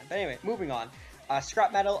peeve of mine. But anyway, moving on.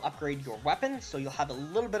 Scrap metal, upgrade your weapon, so you'll have a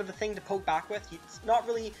little bit of a thing to poke back with.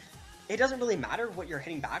 It doesn't really matter what you're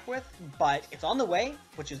hitting back with, but it's on the way,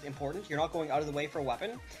 which is important. You're not going out of the way for a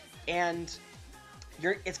weapon, and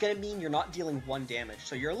it's going to mean you're not dealing 1 damage,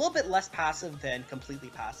 so you're a little bit less passive than completely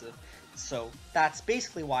passive. So that's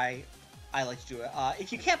basically why I like to do it.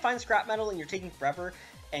 If you can't find scrap metal and you're taking forever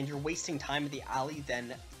and you're wasting time at the alley,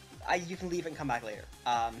 then you can leave it and come back later.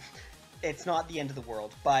 It's not the end of the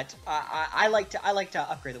world, but I like to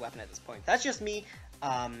upgrade the weapon at this point. That's just me.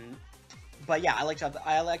 But yeah, I like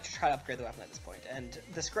to try to upgrade the weapon at this point. And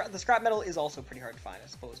the scrap metal is also pretty hard to find, I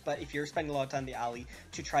suppose. But if you're spending a lot of time in the alley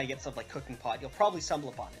to try to get stuff like cooking pot, you'll probably stumble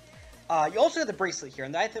upon it. You also have the bracelet here,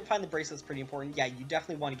 and I find the bracelet's pretty important. Yeah, you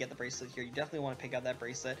definitely want to get the bracelet here. You definitely want to pick out that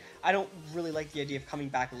bracelet. I don't really like the idea of coming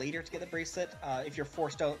back later to get the bracelet. If you're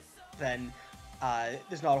forced out, then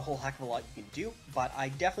there's not a whole heck of a lot you can do. But I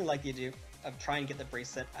definitely like the idea of trying to get the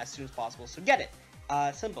bracelet as soon as possible. So get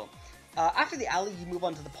it. Simple. After the alley, you move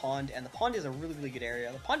on to the pond, and the pond is a really, really good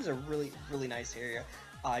area. The pond is a really, really nice area.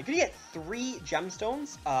 You're gonna get 3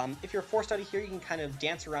 gemstones. If you're forced out of here, you can kind of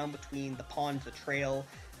dance around between the pond, the trail,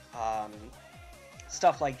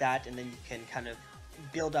 stuff like that, and then you can kind of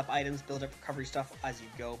build up items, build up recovery stuff as you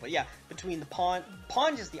go. But yeah, between the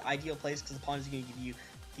pond is the ideal place because the pond is going to give you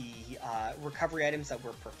the recovery items that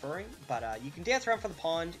we're preferring. But you can dance around from the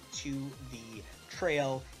pond to the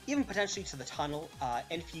trail, even potentially to the tunnel,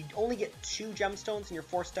 and if you only get 2 gemstones and you're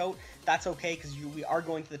forced out, that's okay, because we are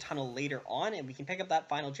going to the tunnel later on and we can pick up that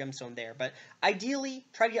final gemstone there. But ideally,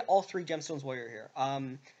 try to get all 3 gemstones while you're here.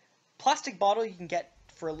 Plastic bottle you can get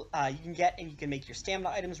and you can make your stamina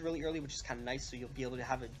items really early, which is kind of nice, so you'll be able to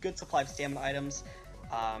have a good supply of stamina items.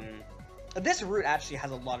 This route actually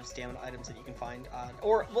has a lot of stamina items that you can find,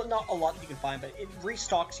 or well, not a lot that you can find, but it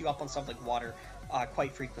restocks you up on stuff like water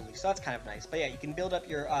quite frequently, so that's kind of nice. But yeah, you can build up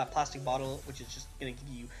your plastic bottle, which is just going to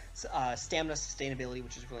give you stamina sustainability,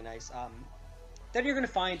 which is really nice. Then you're going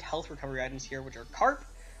to find health recovery items here, which are carp,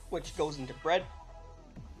 which goes into bread,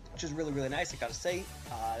 which is really, really nice, I gotta say.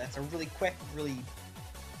 That's a really quick, really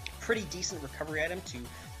pretty decent recovery item to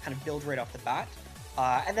kind of build right off the bat.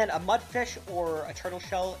 And then a mudfish or a turtle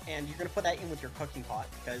shell, and you're going to put that in with your cooking pot,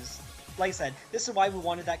 because, like I said, this is why we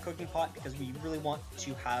wanted that cooking pot, because we really want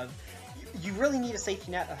to have... You really need a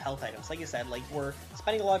safety net of health items. Like I said, like, we're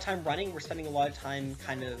spending a lot of time running, we're spending a lot of time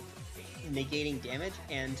kind of negating damage,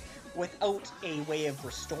 and without a way of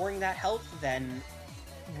restoring that health, then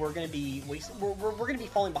we're going to be we're going to be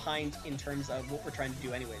falling behind in terms of what we're trying to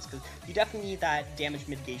do anyways, because you definitely need that damage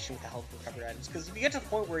mitigation with the health recovery items, because if you get to the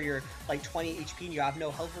point where you're like 20 HP and you have no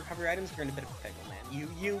health recovery items, you're in a bit of a pickle, man.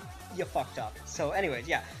 You fucked up. So anyways,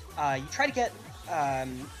 yeah, you try to get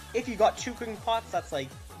if you got 2 cooking pots, that's like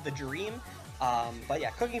the dream. But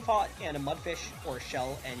yeah, cooking pot and a mudfish or a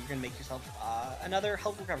shell, and you're gonna make yourself another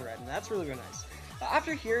health recovery item. That's really, really nice.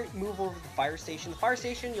 After here, move over to the fire station. The fire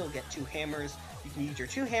station, you'll get 2 hammers. You can use your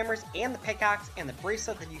 2 hammers and the pickaxe and the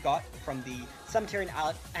bracelet that you got from the cemetery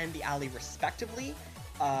and the alley respectively.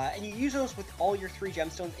 and you use those with all your 3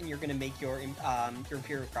 gemstones, and you're going to make your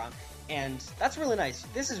Imperial Crown. And that's really nice.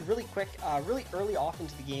 This is really quick, really early off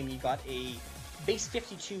into the game. You got a base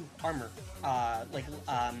 52 armor, I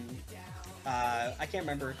can't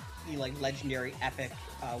remember the like legendary, epic,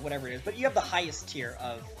 whatever it is, but you have the highest tier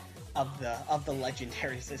of the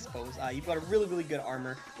legendaries, I suppose. You've got a really good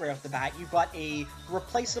armor right off the bat. You've got a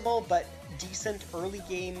replaceable but decent early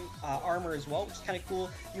game armor as well, which is kind of cool.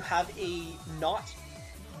 You have a not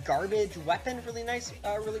garbage weapon, really nice,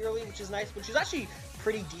 really early, which is nice, which is actually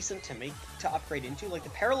pretty decent to upgrade into. Like the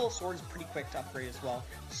parallel sword is pretty quick to upgrade as well,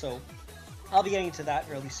 so I'll be getting into that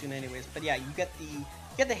fairly soon anyways. But yeah, you get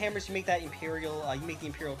the hammers, you make that Imperial, you make the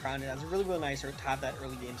Imperial Crown, and it's really nice to have that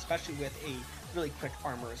early game, especially with a really quick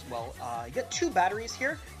armor as well. You get 2 batteries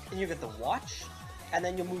here, and you get the watch, and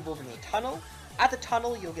then you'll move over to the tunnel. At the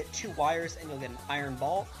tunnel, you'll get 2 wires, and you'll get an iron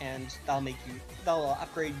ball, and that'll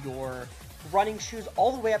upgrade your running shoes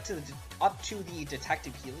all the way up to the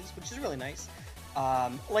detective heelys, which is really nice.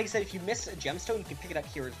 Like I said, if you miss a gemstone, you can pick it up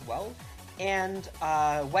here as well. And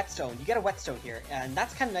whetstone, you get a whetstone here, and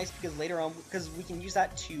that's kind of nice because later on, because we can use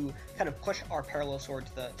that to kind of push our parallel sword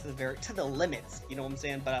to the limits. You know what I'm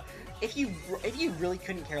saying? But if you really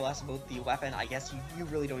couldn't care less about the weapon, I guess you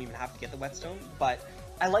really don't even have to get the whetstone. But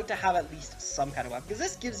I like to have at least some kind of weapon, because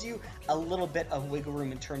this gives you a little bit of wiggle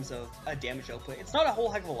room in terms of a damage output. It's not a whole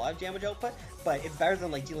heck of a lot of damage output, but it's better than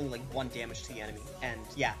like dealing like 1 damage to the enemy. And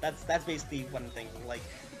yeah, that's basically what I'm thinking. Like,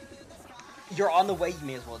 you're on the way, you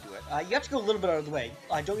may as well do it. You have to go a little bit out of the way.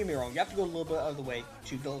 Don't get me wrong, you have to go a little bit out of the way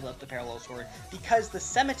to build up the parallel sword, because the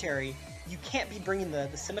cemetery, you can't be bringing the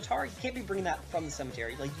scimitar, you can't be bringing that from the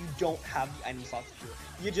cemetery. Like, you don't have the item slots to do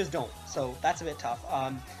it. You just don't. So that's a bit tough.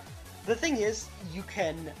 The thing is, you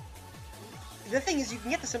can get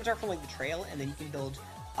the scimitar from like the trail, and then you can build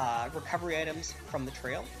recovery items from the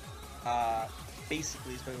trail.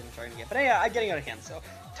 Basically is what I'm trying to get. But yeah, I'm getting out of hand. So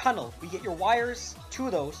tunnel, we get your wires, two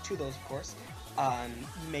of those of course.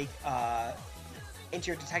 You make into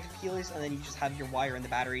your detective heelys, and then you just have your wire and the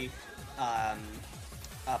battery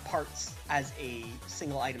parts as a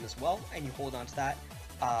single item as well, and you hold on to that.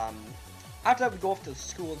 After that, we go off to the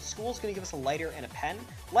school. The school is going to give us a lighter and a pen.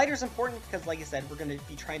 Lighter is important because, like I said, we're going to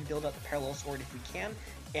be trying to build up the parallel sword if we can,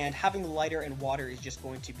 and having the lighter and water is just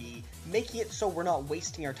going to be making it so we're not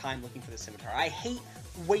wasting our time looking for the scimitar. I hate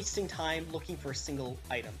wasting time looking for a single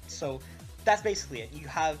item, so that's basically it. You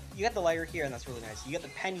get the lighter here, and that's really nice. You get the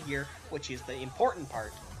pen here, which is the important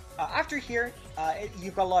part. After here,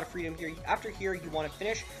 you've got a lot of freedom here. After here, you want to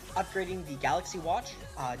finish upgrading the Galaxy Watch.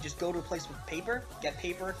 Just go to a place with paper, get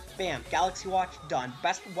paper, bam, Galaxy Watch, done.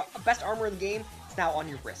 Best armor in the game, it's now on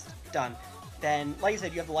your wrist, done. Then, like I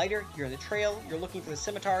said, you have the lighter, you're in the trail, you're looking for the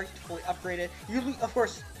scimitar to fully upgrade it. Of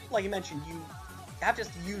course, like I mentioned, you have to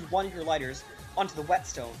use one of your lighters onto the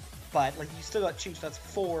whetstone, but like you still got 2, so that's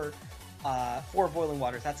 4 boiling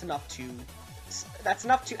waters. That's enough to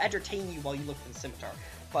entertain you while you look for the scimitar.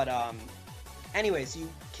 But anyways, you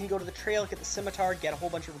can go to the trail, get the scimitar, get a whole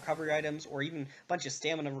bunch of recovery items, or even a bunch of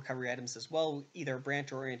stamina recovery items as well, either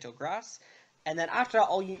branch or oriental grass. And then after that,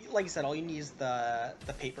 like I said, all you need is the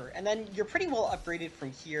paper. And then you're pretty well upgraded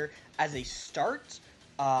from here as a start.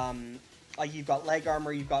 Like you've got leg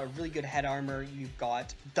armor, you've got a really good head armor, you've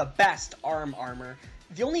got the best arm armor.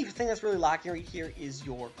 The only thing that's really lacking right here is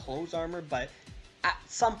your clothes armor, but at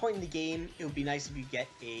some point in the game, it would be nice if you get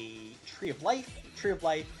a Tree of Life. Tree of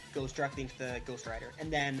Life goes directly into the Ghost Rider,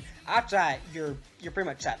 and then after that, you're pretty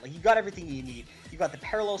much set. Like, you got everything you need. You got the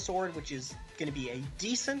parallel sword, which is going to be a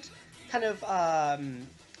decent kind of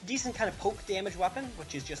poke damage weapon,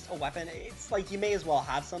 which is just a weapon. It's like you may as well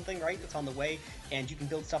have something, right? It's on the way, and you can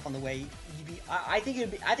build stuff on the way. I think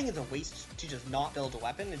it's a waste to just not build a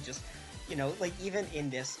weapon and just, you know, like even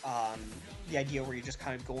in this the idea where you're just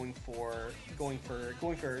kind of going for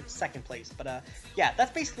second place. But yeah,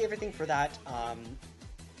 that's basically everything for that.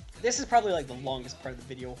 This is probably like the longest part of the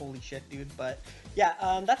video. Holy shit, dude! But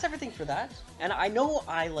yeah, that's everything for that. And I know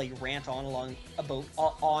I like rant on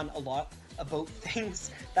a lot about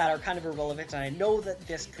things that are kind of irrelevant, and I know that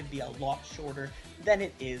this could be a lot shorter than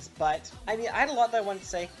it is. But I mean, I had a lot that I wanted to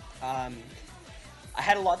say. I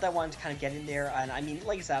had a lot that I wanted to kind of get in there, and I mean,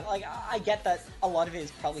 like I said, like I get that a lot of it is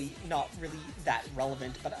probably not really that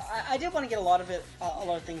relevant, but I did want to get a lot of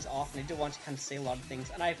things off, and I did want to kind of say a lot of things,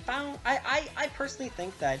 and I personally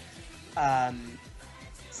think that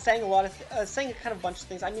saying kind of a bunch of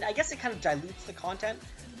things, I mean, I guess it kind of dilutes the content,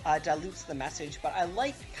 dilutes the message, but I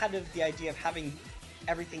like kind of the idea of having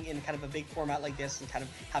everything in kind of a big format like this and kind of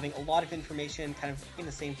having a lot of information kind of in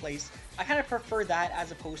the same place. I kind of prefer that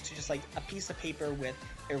as opposed to just like a piece of paper with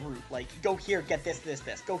a route. Like, go here, get this, this,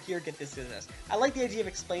 this. Go here, get this, this, this. I like the idea of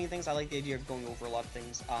explaining things. I like the idea of going over a lot of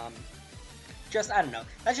things. I don't know.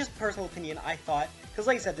 That's just personal opinion. I thought, because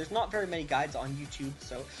like I said, there's not very many guides on YouTube,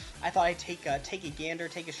 so I thought I'd take a gander,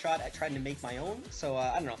 take a shot at trying to make my own. So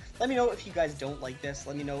I don't know. Let me know if you guys don't like this.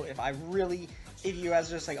 Let me know if you guys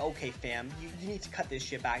are just like, okay, fam, you need to cut this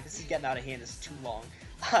shit back. This is getting out of hand. This is too long.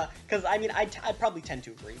 Because I mean, I'd probably tend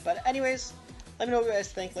to agree. But anyways, let me know what you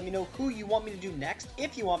guys think. Let me know who you want me to do next,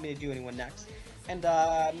 if you want me to do anyone next. And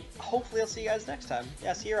hopefully I'll see you guys next time.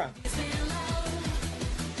 Yeah, see you around.